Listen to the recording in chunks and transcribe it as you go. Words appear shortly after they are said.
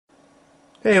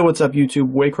Hey, what's up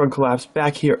YouTube? Wakerun Collapse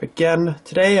back here again.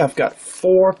 Today I've got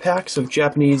 4 packs of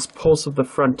Japanese Pulse of the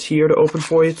Frontier to open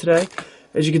for you today.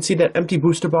 As you can see that empty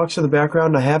booster box in the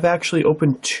background, I have actually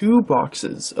opened 2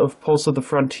 boxes of Pulse of the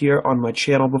Frontier on my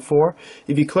channel before.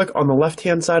 If you click on the left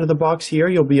hand side of the box here,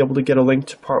 you'll be able to get a link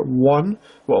to part 1,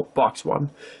 well, box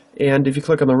 1. And if you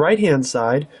click on the right hand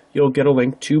side, you'll get a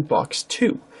link to box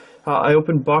 2. I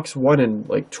opened box 1 in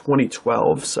like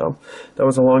 2012, so that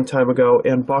was a long time ago,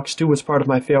 and box 2 was part of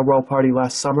my farewell party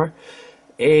last summer.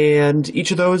 And each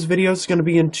of those videos is going to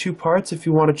be in 2 parts if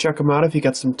you want to check them out if you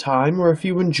got some time, or if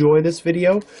you enjoy this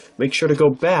video, make sure to go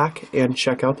back and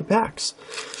check out the packs.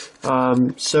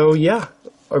 So yeah,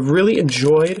 I've really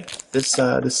enjoyed this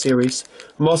series.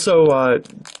 I'm also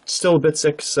still a bit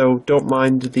sick, so don't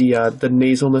mind the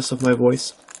nasalness of my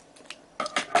voice.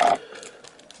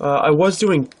 I was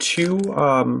doing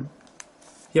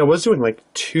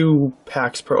like 2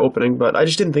 packs per opening, but I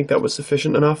just didn't think that was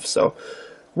sufficient enough, so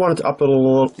I wanted to up it a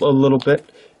little bit.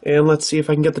 And let's see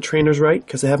if I can get the trainers right,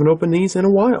 because I haven't opened these in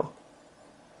a while.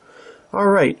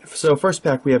 Alright, so first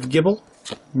pack we have Gible,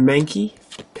 Mankey,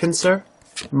 Pinsir,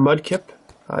 Mudkip,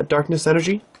 Darkness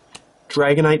Energy,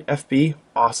 Dragonite FB,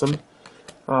 awesome,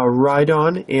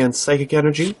 Rhydon, and Psychic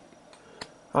Energy.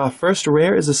 First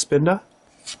rare is a Spinda.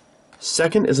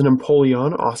 Second is an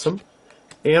Empoleon, awesome.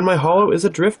 And my holo is a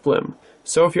Drifblim.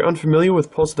 So if you're unfamiliar with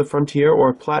Pulse of the Frontier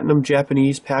or Platinum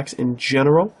Japanese packs in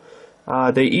general,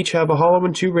 they each have a holo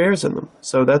and 2 rares in them.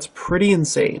 So that's pretty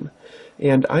insane.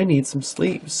 And I need some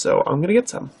sleeves, so I'm going to get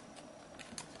some.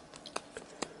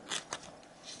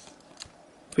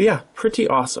 But yeah, pretty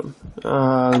awesome.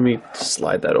 Let me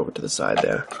slide that over to the side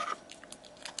there.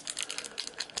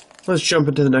 Let's jump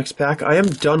into the next pack. I am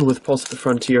done with Pulse of the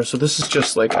Frontier, so this is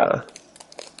just like a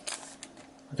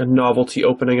novelty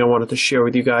opening I wanted to share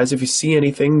with you guys. If you see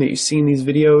anything that you see in these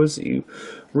videos that you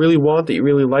really want, that you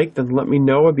really like, then let me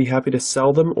know. I'd be happy to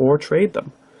sell them or trade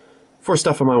them. For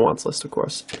stuff on my wants list, of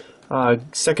course.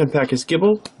 Second pack is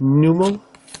Gible, Numel,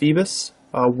 Phoebus,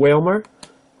 Wailmer.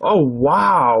 Oh,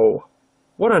 wow!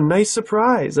 What a nice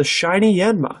surprise! A shiny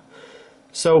Yanma.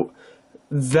 So,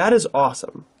 that is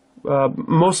awesome.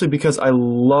 Mostly because I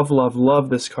love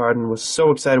this card and was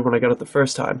so excited when I got it the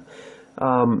first time.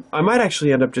 I might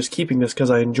actually end up just keeping this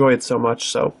because I enjoy it so much,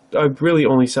 so I'd really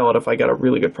only sell it if I got a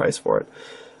really good price for it.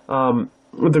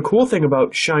 The cool thing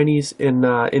about shinies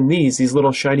in these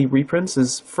little shiny reprints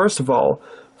is, first of all,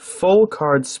 full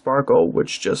card sparkle,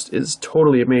 which just is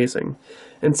totally amazing.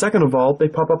 And second of all, they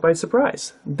pop up by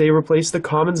surprise. They replace the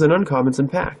commons and uncommons in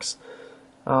packs.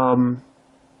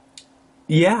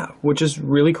 Yeah, which is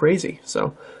really crazy.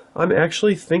 So I'm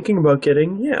actually thinking about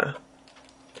getting, Let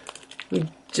me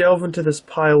delve into this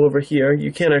pile over here.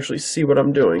 You can't actually see what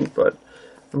I'm doing, but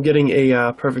I'm getting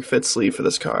a perfect fit sleeve for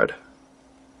this card.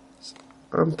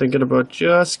 I'm thinking about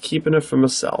just keeping it for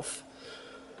myself.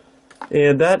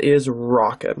 And that is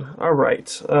rockin'.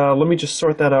 Alright, let me just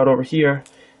sort that out over here,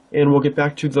 and we'll get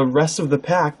back to the rest of the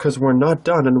pack, because we're not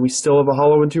done, and we still have a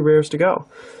holo and 2 rares to go.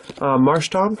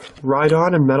 Marshtomp,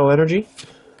 Rhydon, and Metal Energy.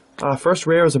 First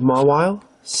rare is a Mawile,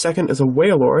 second is a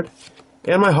Wailord,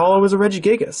 and my holo is a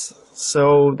Regigigas.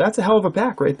 So that's a hell of a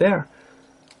pack right there.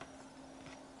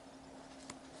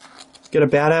 Get a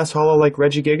badass holo like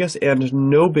Regigigas, and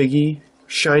no biggie,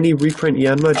 shiny reprint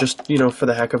Yanma, just, for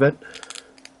the heck of it.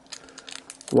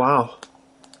 Wow.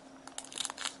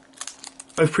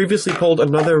 I've previously pulled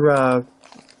another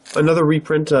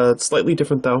reprint, slightly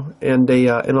different though, and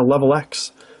a level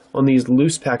X on these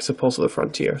loose packs of Pulse of the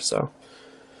Frontier. So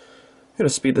I'm gonna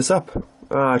speed this up.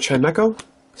 Chimecho,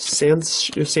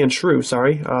 Sandshrew,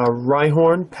 sorry,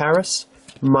 Rhyhorn, Paris,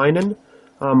 Minun,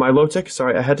 Milotic.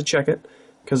 Sorry, I had to check it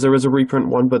because there is a reprint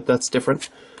one, but that's different.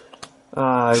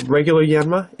 Regular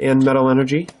Yanma and Metal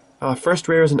Energy. First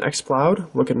rare is an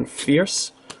Exploud, looking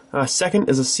fierce. Second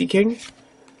is a Seaking.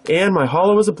 And my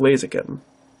holo is a Blaziken.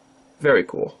 Very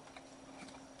cool.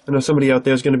 I know somebody out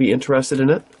there is going to be interested in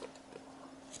it.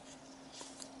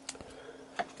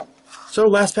 So,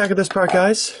 last pack of this part,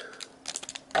 guys.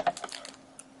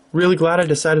 Really glad I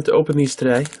decided to open these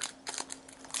today.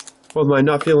 With my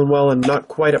not feeling well and not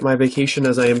quite at my vacation,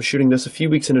 as I am shooting this a few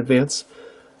weeks in advance,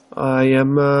 I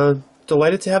am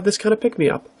delighted to have this kind of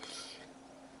pick-me-up.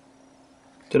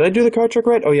 Did I do the card trick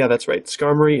right? Oh yeah, that's right.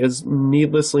 Skarmory is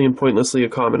needlessly and pointlessly a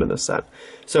common in this set.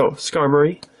 So,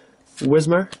 Skarmory,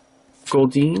 Whismur,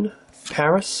 Goldeen,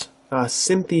 Paris,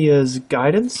 Cynthia's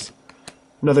Guidance,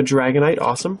 another Dragonite,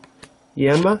 awesome,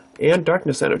 Yanma, and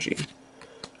Darkness Energy.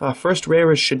 First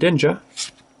rare is Shedinja,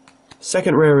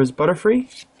 second rare is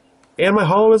Butterfree, and my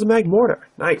holo is a Magmortar.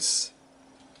 Nice.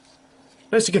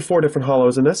 Nice to get 4 different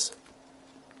holos in this.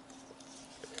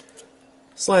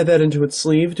 slide that into its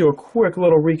sleeve, do a quick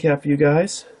little recap for you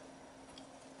guys.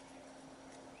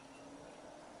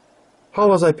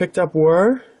 Holos I picked up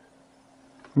were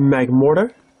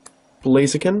Magmortar,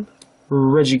 Blaziken,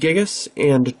 Regigigas,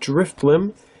 and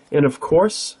Drifblim, and of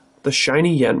course, the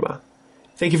shiny Yanma.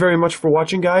 Thank you very much for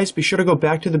watching, guys. Be sure to go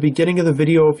back to the beginning of the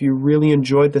video if you really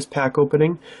enjoyed this pack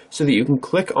opening, so that you can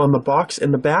click on the box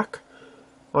in the back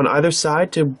on either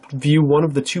side to view one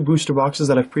of the 2 booster boxes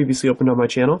that I've previously opened on my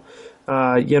channel.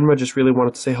 Yanma just really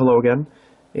wanted to say hello again,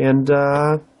 and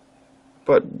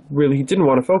but really he didn't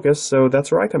want to focus, so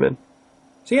that's where I come in.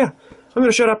 So yeah, I'm going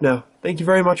to shut up now. Thank you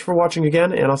very much for watching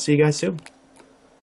again, and I'll see you guys soon.